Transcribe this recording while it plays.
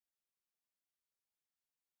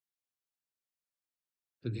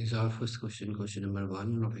So this is our first question number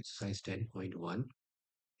 1 of exercise 10.1,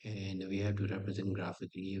 and we have to represent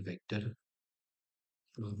graphically a vector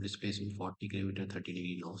of displacement 40 kilometer 30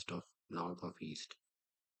 degree north of east.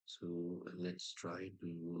 So let's try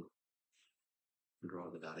to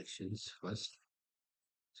draw the directions first.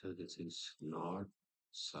 So this is north,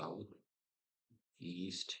 south,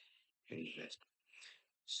 east, and west.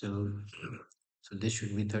 So so this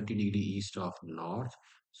should be 30 degree east of north.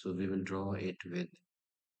 So we will draw it with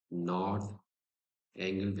north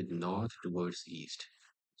angle with north towards east.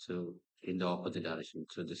 So in the opposite direction.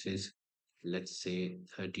 So this is, let's say,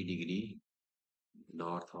 30 degree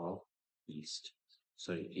north of east.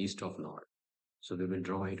 Sorry, east of north. So we will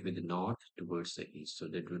draw it with north towards the east. So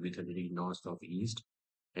that will be 30 degree north of east.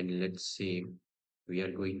 And let's say we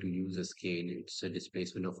are going to use a scale. It's a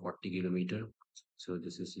displacement of 40 kilometer. So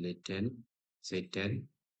this is let 10, say 10,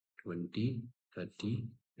 20, 30,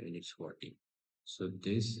 and it's 40. So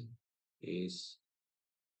this is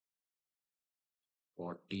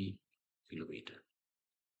 40 kilometer,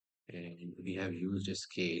 and we have used a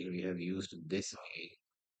scale. We have used this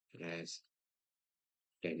scale as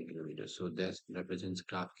 10 kilometers. So that represents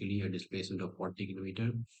graphically a displacement of 40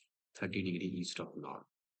 kilometer 30 degree east of north.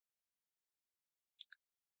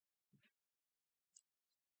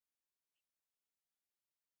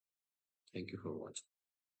 Thank you for watching.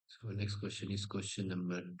 So next question is question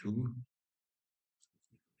number 2,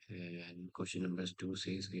 and question number 2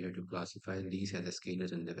 says we have to classify these as the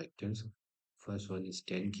scalars and the vectors. First one is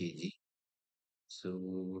 10 kg.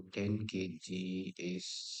 So 10 kg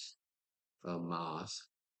is a mass,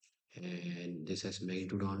 and this has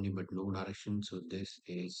magnitude only but no direction, so this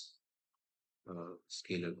is a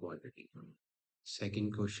scalar quantity.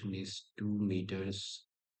 Second question is 2 meters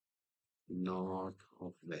north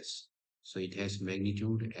of west, so it has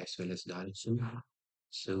magnitude as well as direction,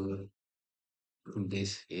 so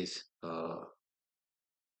this is a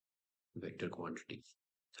vector quantity.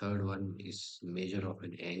 Third one is measure of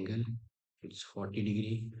an angle. It's 40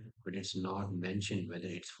 degree, but it's not mentioned whether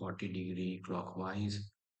it's 40 degree clockwise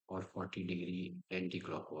or 40 degree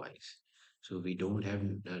anti-clockwise. So we don't have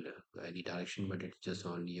any direction, but it's just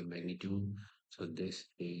only a magnitude. So this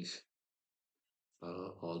is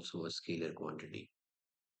also a scalar quantity.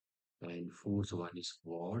 And fourth one is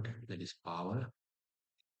watt, that is power.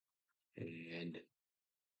 And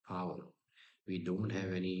power, we don't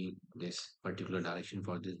have any this particular direction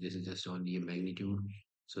for this. This is just only a magnitude,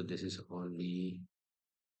 so this is only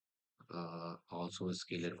also a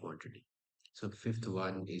scalar quantity. So fifth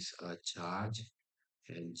one is a charge,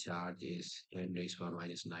 and charge is 10 raised to power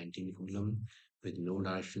minus 19 coulomb with no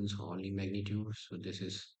directions, only magnitude, so this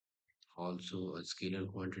is also a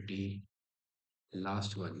scalar quantity.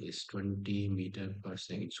 Last one is 20 meter per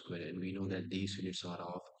second square, and we know that these units are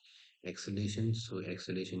of acceleration. So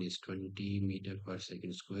acceleration is 20 meter per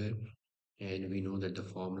second square, and we know that the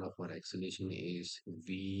formula for acceleration is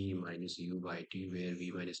v minus u by t, where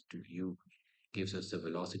v minus u gives us the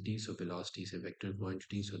velocity. So velocity is a vector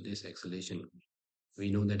quantity. So this acceleration, we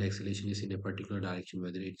know that acceleration is in a particular direction,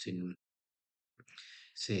 whether it's in,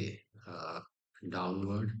 say,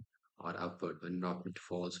 downward or upward when an object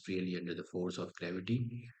falls freely under the force of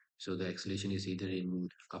gravity. So the acceleration is either in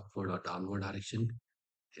upward or downward direction,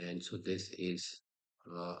 and so this is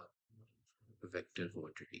a vector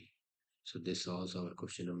quantity. So this solves our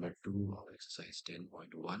question number 2 of exercise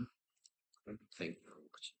 10.1. Thank you very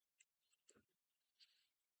much.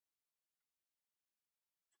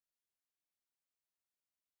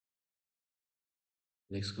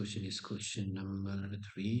 Next question is question number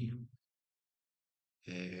 3,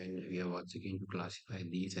 and we are once again to classify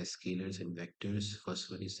these as scalars and vectors. First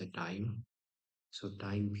one is the time. So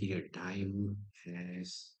time period, time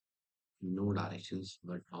has no directions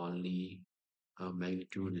but only a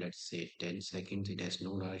magnitude, let's say 10 seconds. It has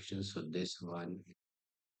no directions, so this one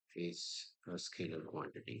is a scalar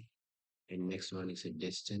quantity. And next one is a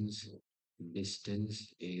distance.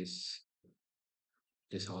 Distance is,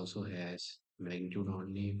 this also has magnitude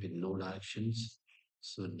only with no directions,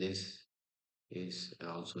 so this is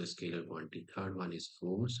also a scalar quantity. Third one is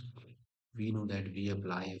force. We know that we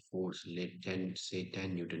apply a force, let 10, say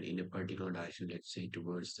 10 Newton in a particular direction, let's say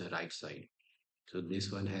towards the right side. So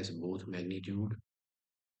this one has both magnitude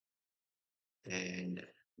and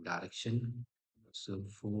direction. So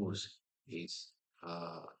force is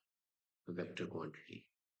a vector quantity.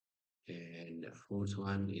 And fourth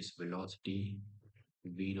one is velocity.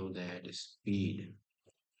 We know that speed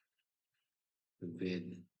with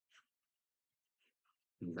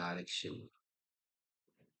direction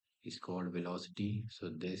is called velocity. So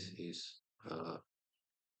this is a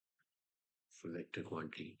vector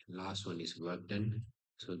quantity. Last one is work done.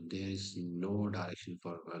 So there is no direction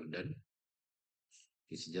for work done.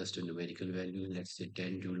 It's just a numerical value. Let's say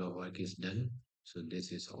 10 joule of work is done. So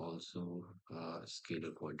this is also a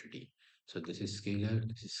scalar quantity. So this is scalar,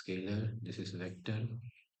 this is scalar, this is vector,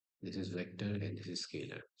 this is vector, and this is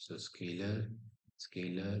scalar. So scalar,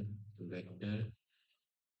 scalar, vector,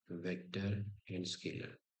 vector, and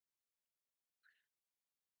scalar.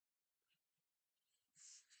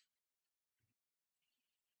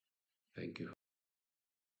 Thank you.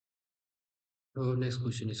 So next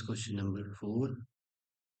question is question number 4.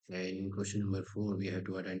 And in question number 4, we have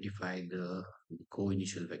to identify the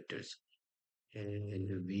co-initial vectors.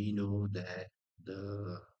 And we know that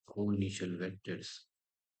the co-initial vectors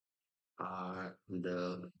are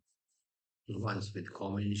the ones with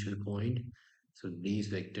common initial point. So these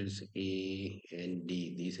vectors A and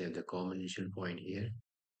D, these have the common initial point here,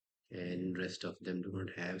 and rest of them do not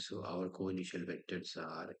have. So our co-initial vectors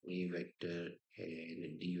are A vector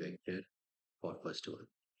and D vector for first one.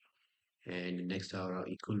 And next are our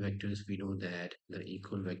equal vectors. We know that the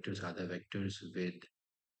equal vectors are the vectors with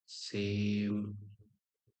same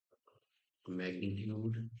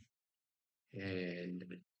magnitude and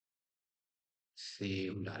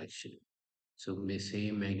same direction. So the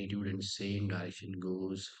same magnitude and same direction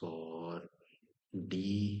goes for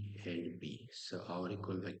D and B. So our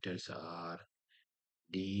equal vectors are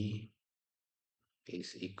D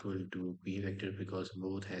is equal to B vector because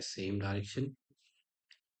both has same direction,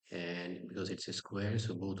 and because it's a square,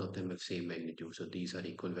 so both of them have same magnitude. So these are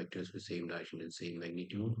equal vectors with same direction and same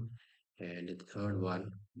magnitude. And the third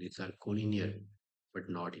one, these are collinear but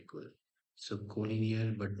not equal. So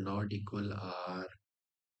collinear but not equal are,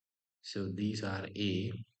 so these are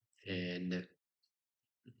A, and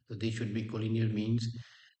they should be collinear means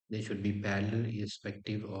they should be parallel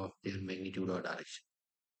irrespective of their magnitude or direction.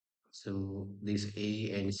 So these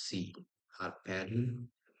A and C are parallel.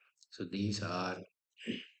 So these are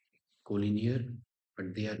collinear,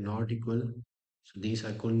 but they are not equal. So these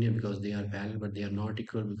are collinear because they are parallel, but they are not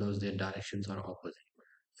equal because their directions are opposite.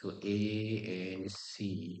 So A and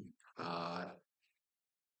C are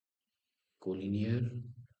collinear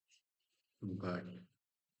but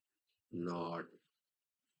not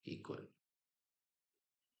equal.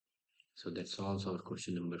 So that solves our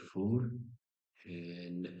question number 4.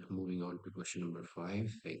 And moving on to question number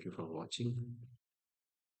 5. Thank you for watching.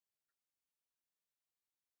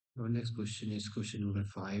 Our next question is question number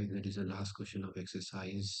 5. That is the last question of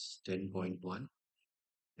exercise 10.1.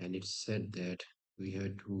 And it said that we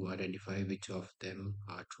had to identify which of them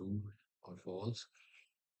are true or false.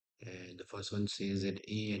 And the first one says that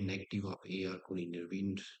A and negative of A are collinear.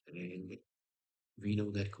 And we know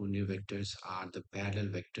that collinear vectors are the parallel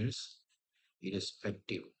vectors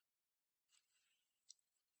irrespective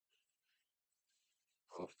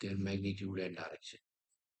of their magnitude and direction.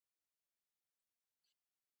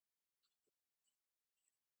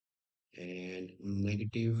 And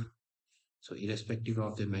negative, so irrespective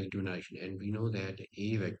of their magnitude and direction. And we know that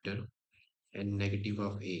A vector and negative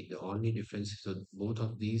of A, the only difference is, so both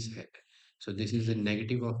of these so this is a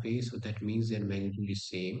negative of A, so that means their magnitude is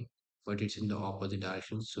same, but it's in the opposite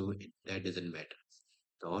direction, so that doesn't matter.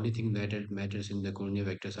 The only thing that matters in the collinear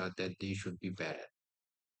vectors are that they should be parallel.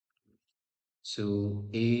 So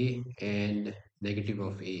A and negative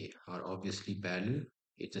of A are obviously parallel.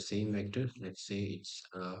 It's the same vector. Let's say it's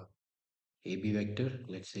AB vector.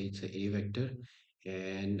 Let's say it's a vector,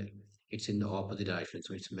 and it's in the opposite direction.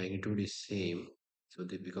 So its magnitude is same. So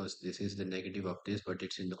because this is the negative of this, but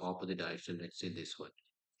it's in the opposite direction. Let's say this one.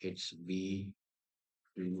 It's B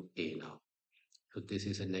to A now. So this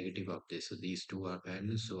is a negative of this. So these two are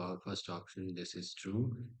parallel. So our first option, this is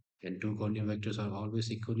true. And two collinear vectors are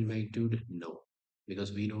always equal in magnitude? No.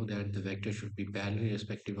 Because we know that the vector should be parallel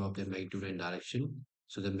irrespective of their magnitude and direction.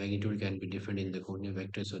 So the magnitude can be different in the collinear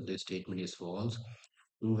vector. So this statement is false.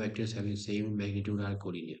 Two vectors having same magnitude are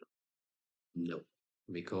collinear. No.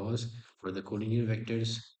 Because for the collinear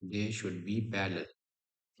vectors, they should be parallel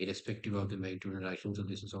irrespective of the magnitude and direction. So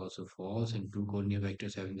this is also false. And two collinear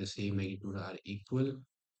vectors having the same magnitude are equal.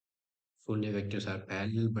 Collinear vectors are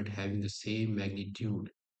parallel but having the same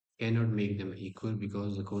magnitude cannot make them equal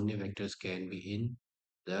because the collinear vectors can be in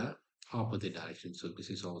the opposite direction. So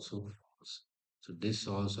this is also false. So this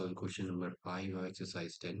solves our question number 5 of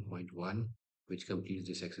exercise 10.1, which completes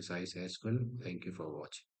this exercise as well. Thank you for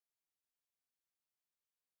watching.